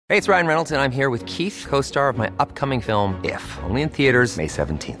Hey, it's Ryan Reynolds, and I'm here with Keith, co-star of my upcoming film, If, only in theaters May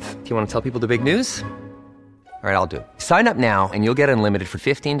 17th. Do you want to tell people the big news? All right, I'll do it. Sign up now and you'll get unlimited for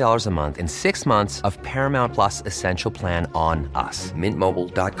 $15 a month and 6 months of Paramount Plus Essential Plan on us.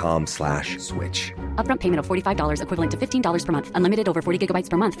 MintMobile.com/switch. Upfront payment of $45 equivalent to $15 per month. Unlimited over 40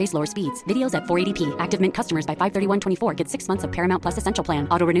 gigabytes per month. Face lower speeds. Videos at 480p. Active Mint customers by 531.24 get 6 months of Paramount Plus Essential Plan.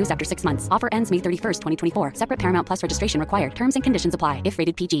 Auto renews after 6 months. Offer ends May 31st, 2024. Separate Paramount Plus registration required. Terms and conditions apply if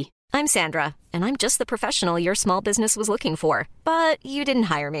rated PG. I'm Sandra, and I'm just the professional your small business was looking for. But you didn't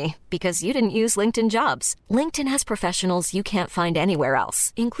hire me because you didn't use LinkedIn Jobs. LinkedIn has professionals you can't find anywhere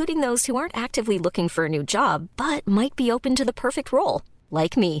else, including those who aren't actively looking for a new job, but might be open to the perfect role,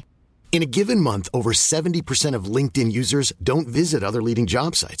 like me. In a given month, over 70% of LinkedIn users don't visit other leading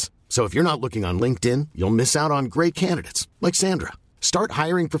job sites. So if you're not looking on LinkedIn, you'll miss out on great candidates like Sandra. Start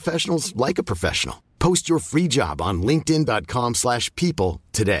hiring professionals like a professional. Post your free job on linkedin.com/people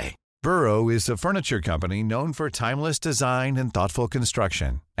today. Burrow is a furniture company known for timeless design and thoughtful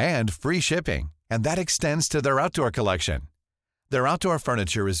construction and free shipping, and that extends to their outdoor collection. Their outdoor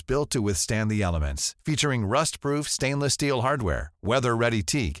furniture is built to withstand the elements, featuring rust-proof stainless steel hardware, weather-ready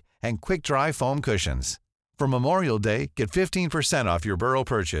teak, and quick-dry foam cushions. For Memorial Day, get 15% off your Burrow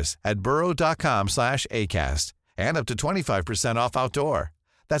purchase at burrow.com/acast, and up to 25% off outdoor.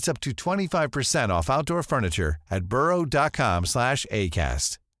 That's up to 25% off outdoor furniture at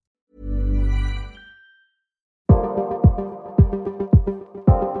burrow.com/acast.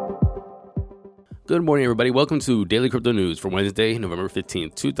 Good morning, everybody. Welcome to Daily Crypto News for Wednesday, November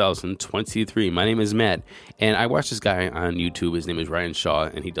 15th, 2023. My name is Matt, and I watch this guy on YouTube. His name is Ryan Shaw,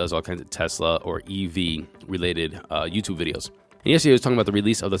 and he does all kinds of Tesla or EV-related YouTube videos. And yesterday, he was talking about the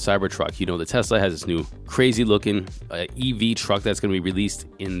release of the Cybertruck. You know, the Tesla has this new crazy-looking EV truck that's going to be released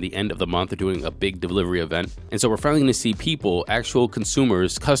in the end of the month. They're doing a big delivery event. And so we're finally going to see people, actual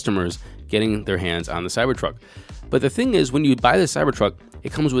consumers, customers, getting their hands on the Cybertruck. But the thing is, when you buy the Cybertruck,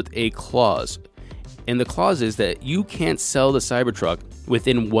 it comes with a clause. And the clause is that you can't sell the Cybertruck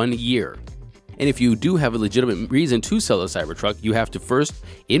within 1 year. And if you do have a legitimate reason to sell the Cybertruck, you have to first,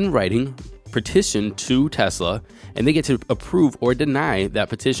 in writing, petition to Tesla, and they get to approve or deny that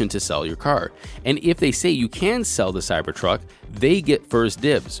petition to sell your car. And if they say you can sell the Cybertruck, they get first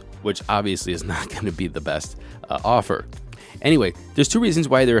dibs, which obviously is not going to be the best offer. Anyway, there's two reasons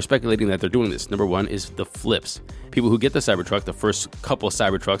why they're speculating that they're doing this. Number one is the flips. People who get the Cybertruck, the first couple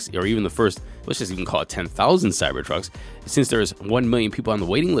Cybertrucks, or even the first, let's just even call it 10,000 Cybertrucks, since there's 1 million people on the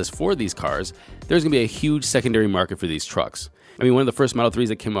waiting list for these cars, there's going to be a huge secondary market for these trucks. I mean, one of the first Model 3s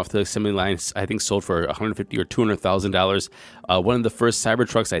that came off the assembly line, I think, sold for $150,000 or $200,000. One of the first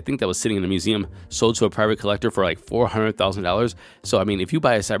Cybertrucks, I think, that was sitting in a museum, sold to a private collector for like $400,000. So, I mean, if you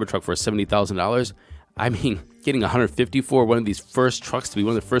buy a Cybertruck for $70,000, I mean, getting $150,000 for one of these first trucks to be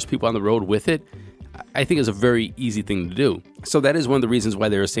one of the first people on the road with it, I think is a very easy thing to do. So that is one of the reasons why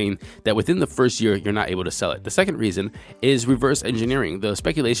they're saying that within the first year, you're not able to sell it. The second reason is reverse engineering. The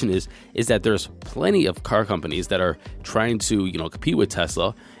speculation is that there's plenty of car companies that are trying to, compete with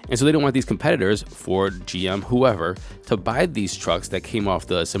Tesla. And so they don't want these competitors, Ford, GM, whoever, to buy these trucks that came off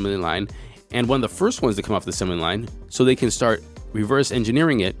the assembly line. And one of the first ones to come off the assembly line, so they can start reverse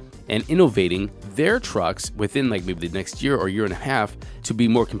engineering it and innovating their trucks within like maybe the next year or year and a half to be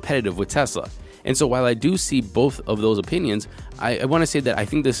more competitive with Tesla. And so while I do see both of those opinions, I want to say that I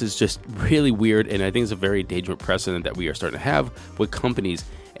think this is just really weird, and I think it's a very dangerous precedent that we are starting to have with companies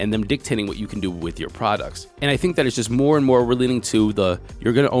and them dictating what you can do with your products. And I think that it's just more and more we're leaning to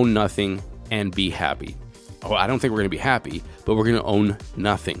you're going to own nothing and be happy. Oh, I don't think we're going to be happy, but we're going to own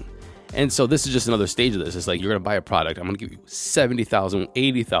nothing. And so this is just another stage of this. It's like you're going to buy a product. I'm going to give you $70,000,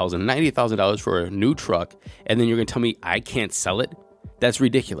 $80,000, $90,000 for a new truck, and then you're going to tell me I can't sell it? That's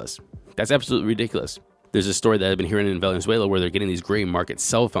ridiculous. That's absolutely ridiculous. There's a story that I've been hearing in Venezuela where they're getting these gray market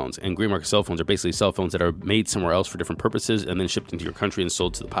cell phones. And gray market cell phones are basically cell phones that are made somewhere else for different purposes and then shipped into your country and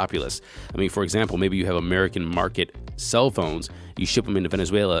sold to the populace. I mean, for example, maybe you have American market cell phones. You ship them into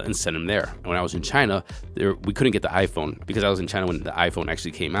Venezuela and send them there. And when I was in China, we couldn't get the iPhone because I was in China when the iPhone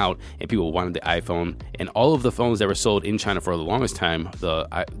actually came out and people wanted the iPhone. And all of the phones that were sold in China for the longest time, the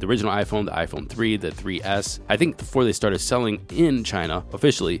original iPhone, the iPhone 3, the 3S, I think before they started selling in China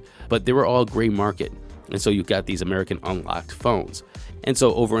officially, but they were all gray market. And so you've got these American unlocked phones. And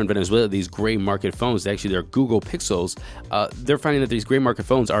so over in Venezuela, these gray market phones, actually they're Google Pixels, they're finding that these gray market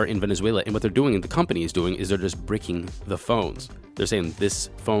phones are in Venezuela. And what they're doing, and the company is doing, is they're just bricking the phones. They're saying this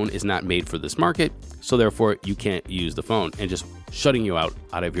phone is not made for this market, so therefore you can't use the phone, and just shutting you out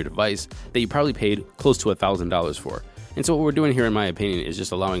of your device that you probably paid close to $1,000 for. And so what we're doing here, in my opinion, is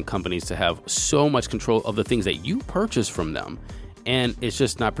just allowing companies to have so much control of the things that you purchase from them. and it's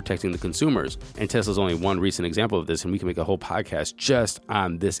just not protecting the consumers. And Tesla's only one recent example of this, and we can make a whole podcast just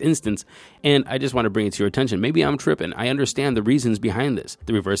on this instance. And I just want to bring it to your attention. Maybe I'm tripping. I understand the reasons behind this.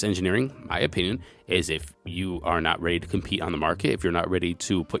 The reverse engineering, my opinion, is if you are not ready to compete on the market, if you're not ready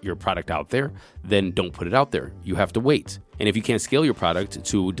to put your product out there, then don't put it out there. You have to wait. And if you can't scale your product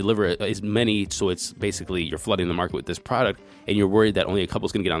to deliver as many, so it's basically you're flooding the market with this product, and you're worried that only a couple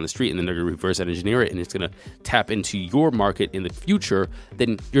is going to get on the street and then they're going to reverse engineer it and it's going to tap into your market in the future,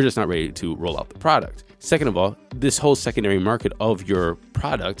 then you're just not ready to roll out the product. Second of all, this whole secondary market of your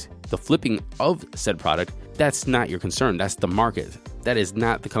product, the flipping of said product, that's not your concern. That's the market. That is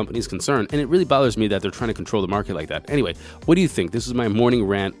not the company's concern. And it really bothers me that they're trying to control the market like that. Anyway, what do you think? This is my morning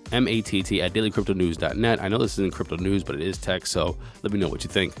rant, MATT at dailycryptonews.net. I know this isn't crypto news, but it is tech, so let me know what you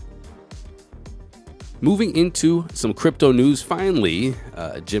think. Moving into some crypto news, finally,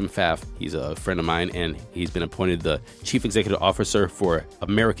 Jim Pfaff, he's a friend of mine, and he's been appointed the Chief Executive Officer for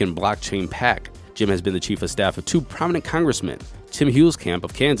American Blockchain PAC. Jim has been the chief of staff of two prominent congressmen, Tim Huelskamp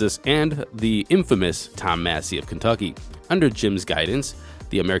of Kansas and the infamous Tom Massey of Kentucky. Under Jim's guidance,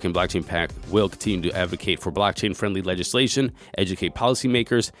 the American Blockchain PAC will continue to advocate for blockchain-friendly legislation, educate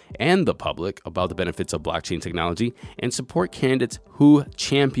policymakers and the public about the benefits of blockchain technology, and support candidates who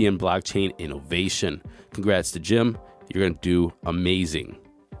champion blockchain innovation. Congrats to Jim. You're going to do amazing.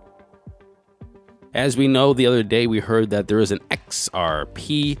 As we know, the other day we heard that there is an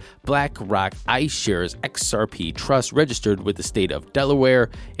XRP BlackRock iShares XRP trust registered with the state of Delaware.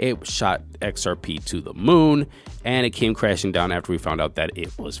 It shot XRP to the moon, and it came crashing down after we found out that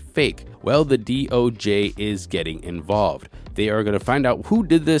it was fake. Well, the DOJ is getting involved. They are going to find out who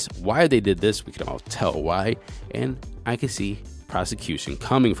did this, why they did this. We can all tell why, and I can see prosecution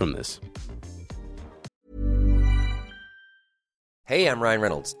coming from this. Hey, I'm Ryan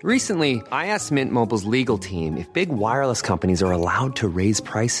Reynolds. Recently, I asked Mint Mobile's legal team if big wireless companies are allowed to raise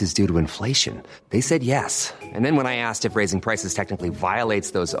prices due to inflation. They said yes. And then when I asked if raising prices technically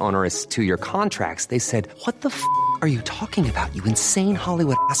violates those onerous 2-year contracts, they said, "What the f*** are you talking about, you insane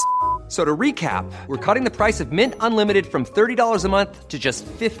Hollywood ass?" So to recap, we're cutting the price of Mint Unlimited from $30 a month to just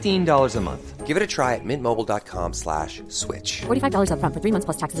 $15 a month. Give it a try at mintmobile.com/switch. $45 up front for 3 months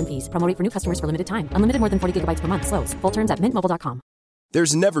plus taxes and fees. Promo rate for new customers for limited time. Unlimited more than 40 gigabytes per month. Slows full terms at mintmobile.com.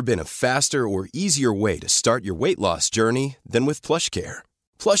 There's never been a faster or easier way to start your weight loss journey than with PlushCare.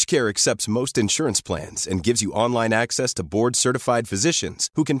 PlushCare accepts most insurance plans and gives you online access to board-certified physicians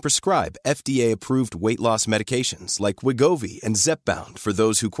who can prescribe FDA-approved weight loss medications like Wegovy and Zepbound for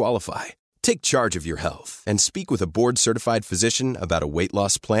those who qualify. Take charge of your health and speak with a board-certified physician about a weight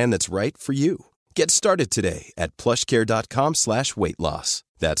loss plan that's right for you. Get started today at plushcare.com/weight-loss.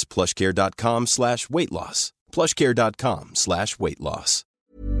 That's plushcare.com/weight-loss. plushcare.com/weight-loss.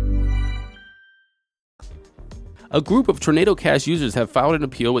 A group of Tornado Cash users have filed an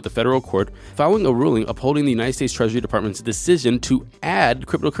appeal with the federal court following a ruling upholding the United States Treasury Department's decision to add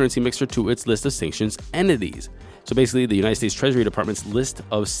cryptocurrency Mixer to its list of sanctions entities. So basically, the United States Treasury Department's list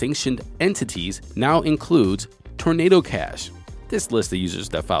of sanctioned entities now includes Tornado Cash. This list of users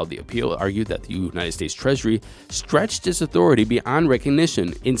that filed the appeal argued that the United States Treasury stretched its authority beyond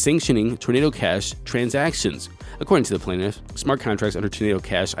recognition in sanctioning Tornado Cash transactions. According to the plaintiff, smart contracts under Tornado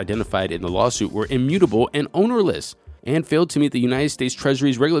Cash identified in the lawsuit were immutable and ownerless and failed to meet the United States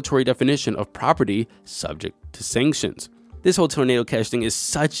Treasury's regulatory definition of property subject to sanctions. This whole Tornado Cash thing is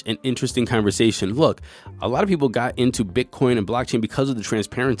such an interesting conversation. Look, a lot of people got into Bitcoin and blockchain because of the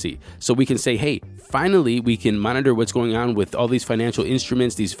transparency. So we can say, hey, finally, we can monitor what's going on with all these financial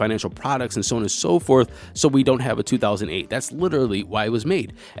instruments, these financial products, and so on and so forth, so we don't have a 2008. That's literally why it was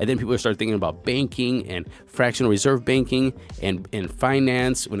made. And then people start thinking about banking and fractional reserve banking and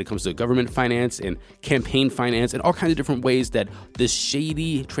finance when it comes to government finance and campaign finance and all kinds of different ways that this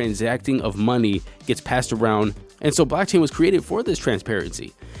shady transacting of money gets passed around. And so blockchain was created for this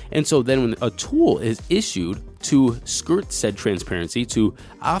transparency. And so then when a tool is issued to skirt said transparency, to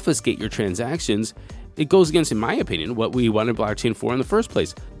obfuscate your transactions, it goes against, in my opinion, what we wanted blockchain for in the first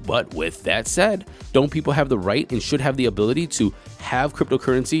place. But with that said, don't people have the right and should have the ability to have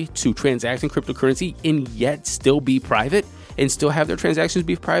cryptocurrency, to transact in cryptocurrency, and yet still be private and still have their transactions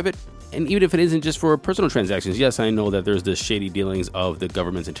be private? And even if it isn't just for personal transactions, yes, I know that there's the shady dealings of the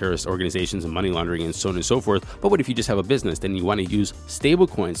governments and terrorist organizations and money laundering and so on and so forth. But what if you just have a business? Then you want to use stable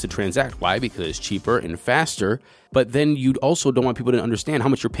coins to transact. Why? Because it's cheaper and faster. But then you also don't want people to understand how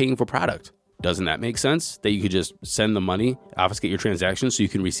much you're paying for product. Doesn't that make sense? That you could just send the money, obfuscate your transactions so you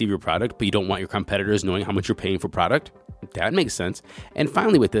can receive your product, but you don't want your competitors knowing how much you're paying for product? That makes sense. And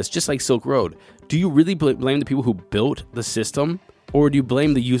finally with this, just like Silk Road, do you really blame the people who built the system Or do you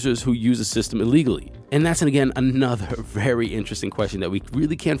blame the users who use the system illegally? And that's, again, another very interesting question that we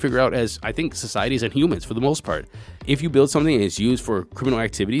really can't figure out as, I think, societies and humans for the most part. If you build something and it's used for criminal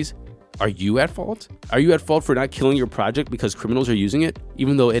activities, are you at fault? Are you at fault for not killing your project because criminals are using it,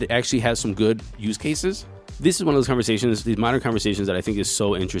 even though it actually has some good use cases? This is one of those conversations, these modern conversations, that I think is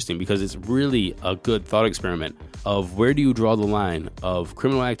so interesting because it's really a good thought experiment of where do you draw the line of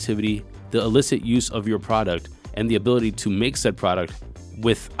criminal activity, the illicit use of your product, and the ability to make said product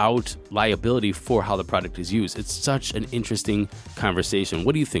without liability for how the product is used. It's such an interesting conversation.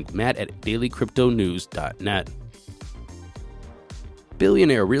 What do you think? Matt at dailycryptonews.net.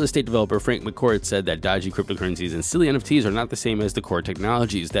 Billionaire real estate developer Frank McCourt's said that dodgy cryptocurrencies and silly NFTs are not the same as the core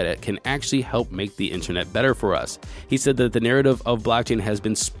technologies that can actually help make the internet better for us. He said that the narrative of blockchain has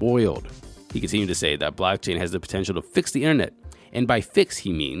been spoiled. He continued to say that blockchain has the potential to fix the internet. And by fix,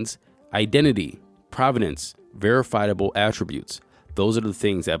 he means identity, provenance, verifiable attributes. Those are the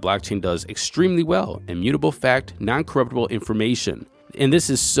things that blockchain does extremely well. Immutable fact, non-corruptible information. And this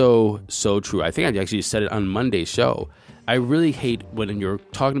is so true. I think I actually said it on Monday's show. I really hate when you're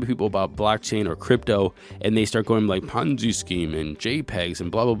talking to people about blockchain or crypto and they start going like Ponzi scheme and JPEGs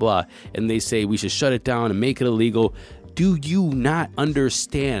and blah, blah, blah. And they say we should shut it down and make it illegal. Do you not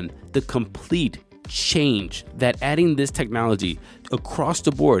understand the complete change that adding this technology across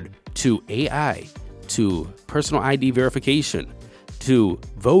the board to AI, to personal ID verification, to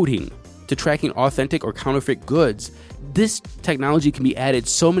voting, to tracking authentic or counterfeit goods, this technology can be added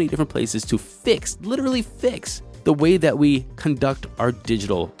so many different places to literally fix the way that we conduct our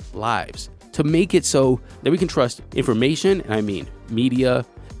digital lives, to make it so that we can trust information, and I mean media,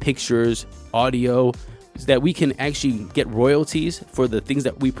 pictures, audio, that we can actually get royalties for the things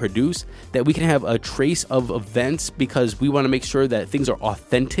that we produce, that we can have a trace of events because we want to make sure that things are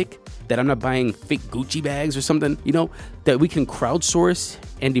authentic, that I'm not buying fake Gucci bags or something, that we can crowdsource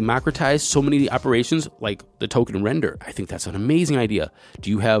and democratize so many operations like the token render. I think that's an amazing idea. Do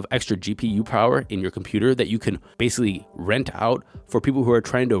you have extra GPU power in your computer that you can basically rent out for people who are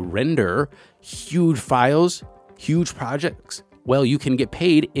trying to render huge files, huge projects? Well, you can get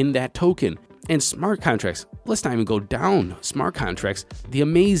paid in that token. And smart contracts, let's not even go down smart contracts, the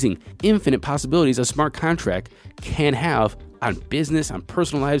amazing infinite possibilities a smart contract can have on business, on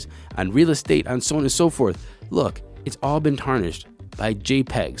personal lives, on real estate, on so on and so forth. Look, it's all been tarnished by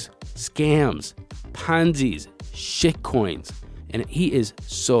JPEGs, scams, Ponzi's, shitcoins. And he is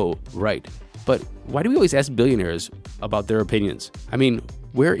so right. But why do we always ask billionaires about their opinions? I mean,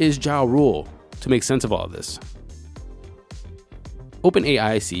 where is Ja Rule to make sense of all of this?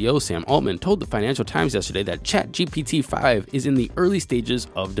 OpenAI CEO Sam Altman told the Financial Times yesterday that GPT-5 is in the early stages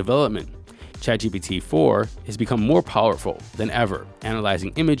of development. GPT-4 has become more powerful than ever,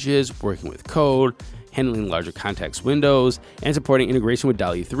 analyzing images, working with code, handling larger context windows, and supporting integration with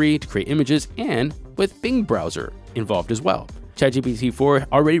DALL-E 3 to create images, and with Bing browser involved as well. ChatGPT-4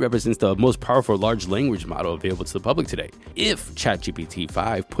 already represents the most powerful large language model available to the public today. If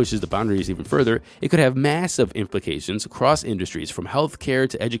ChatGPT-5 pushes the boundaries even further, it could have massive implications across industries from healthcare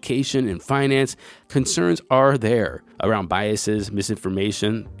to education and finance. Concerns are there around biases,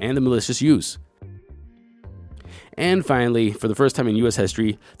 misinformation, and the malicious use. And finally, for the first time in U.S.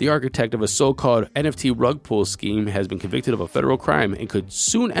 history, the architect of a so-called NFT rug pull scheme has been convicted of a federal crime and could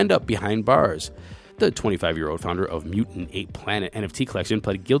soon end up behind bars. The 25-year-old founder of Mutant Ape Planet NFT collection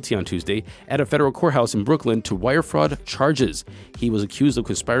pled guilty on Tuesday at a federal courthouse in Brooklyn to wire fraud charges. He was accused of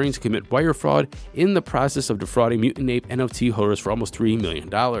conspiring to commit wire fraud in the process of defrauding Mutant Ape NFT holders for almost $3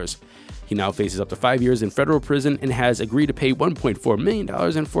 million. He now faces up to 5 years in federal prison and has agreed to pay $1.4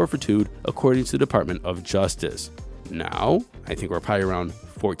 million in forfeiture, according to the Department of Justice. Now, I think we're probably around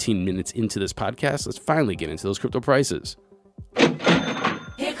 14 minutes into this podcast. Let's finally get into those crypto prices.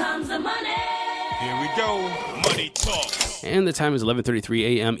 Here comes the money. Here we go. Money talk. And the time is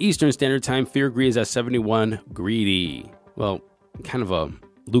 11:33 a.m. Eastern Standard Time. Fear greed is at 71. Greedy. Well, kind of a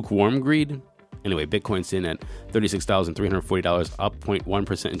lukewarm greed. Anyway, Bitcoin's in at $36,340, up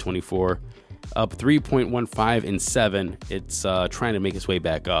 0.1% in 24, up 3.15 in 7. It's trying to make its way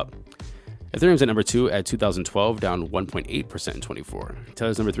back up. Ethereum's at number 2 at 2012, down 1.8% in 24.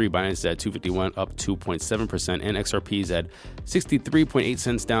 Tether's number 3, Binance at 251, up 2.7%, and XRP's at 63.8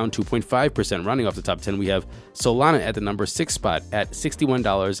 cents, down 2.5%. Rounding off the top 10, we have Solana at the number 6 spot at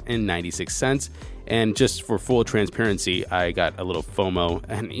 $61.96. And just for full transparency, I got a little FOMO.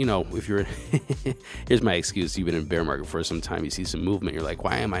 And, you know, if you're, here's my excuse. You've been in bear market for some time. You see some movement. You're like,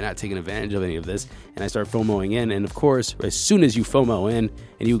 why am I not taking advantage of any of this? And I start FOMOing in. And of course, as soon as you FOMO in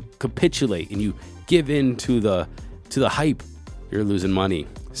and you capitulate and you give in to the hype, you're losing money.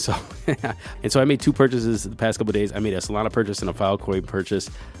 So, and so I made 2 purchases the past couple of days. I made a Solana purchase and a Filecoin purchase.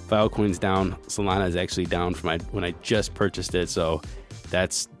 Filecoin's down. Solana is actually down from when I just purchased it. So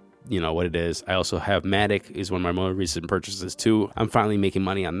that's, what it is. I also have Matic is one of my more recent purchases too. I'm finally making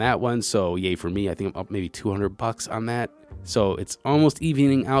money on that one. So yay for me. I think I'm up maybe $200 on that. So it's almost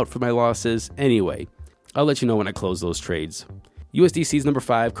evening out for my losses. Anyway, I'll let you know when I close those trades. USDC is number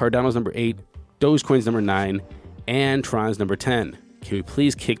 5, Cardano's number 8, Dogecoin's number 9, and Tron's number 10. Can we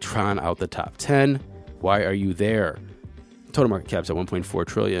please kick Tron out the top 10? Why are you there? Total market cap's at 1.4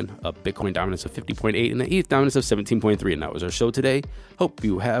 trillion, a Bitcoin dominance of 50.8, and an ETH dominance of 17.3. And that was our show today. Hope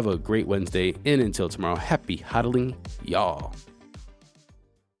you have a great Wednesday, and until tomorrow, happy hodling, y'all.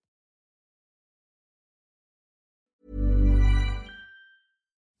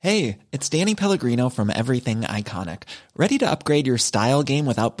 Hey, it's Danny Pellegrino from Everything Iconic. Ready to upgrade your style game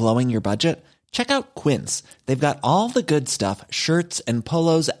without blowing your budget? Check out Quince. They've got all the good stuff, shirts and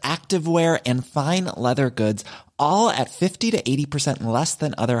polos, activewear, and fine leather goods, all at 50 to 80% less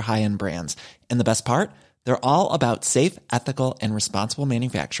than other high-end brands. And the best part? They're all about safe, ethical, and responsible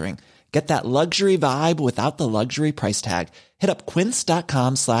manufacturing. Get that luxury vibe without the luxury price tag. Hit up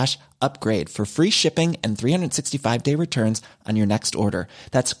quince.com/upgrade for free shipping and 365-day returns on your next order.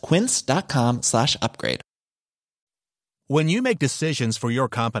 That's quince.com/upgrade. When you make decisions for your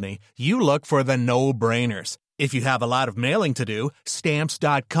company, you look for the no-brainers. If you have a lot of mailing to do,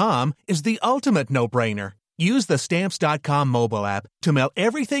 Stamps.com is the ultimate no-brainer. Use the Stamps.com mobile app to mail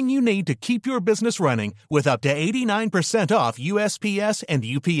everything you need to keep your business running with up to 89% off USPS and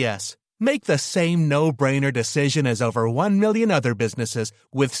UPS. Make the same no-brainer decision as over 1 million other businesses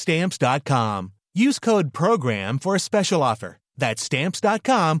with Stamps.com. Use code PROGRAM for a special offer. That's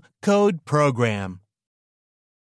Stamps.com, code PROGRAM.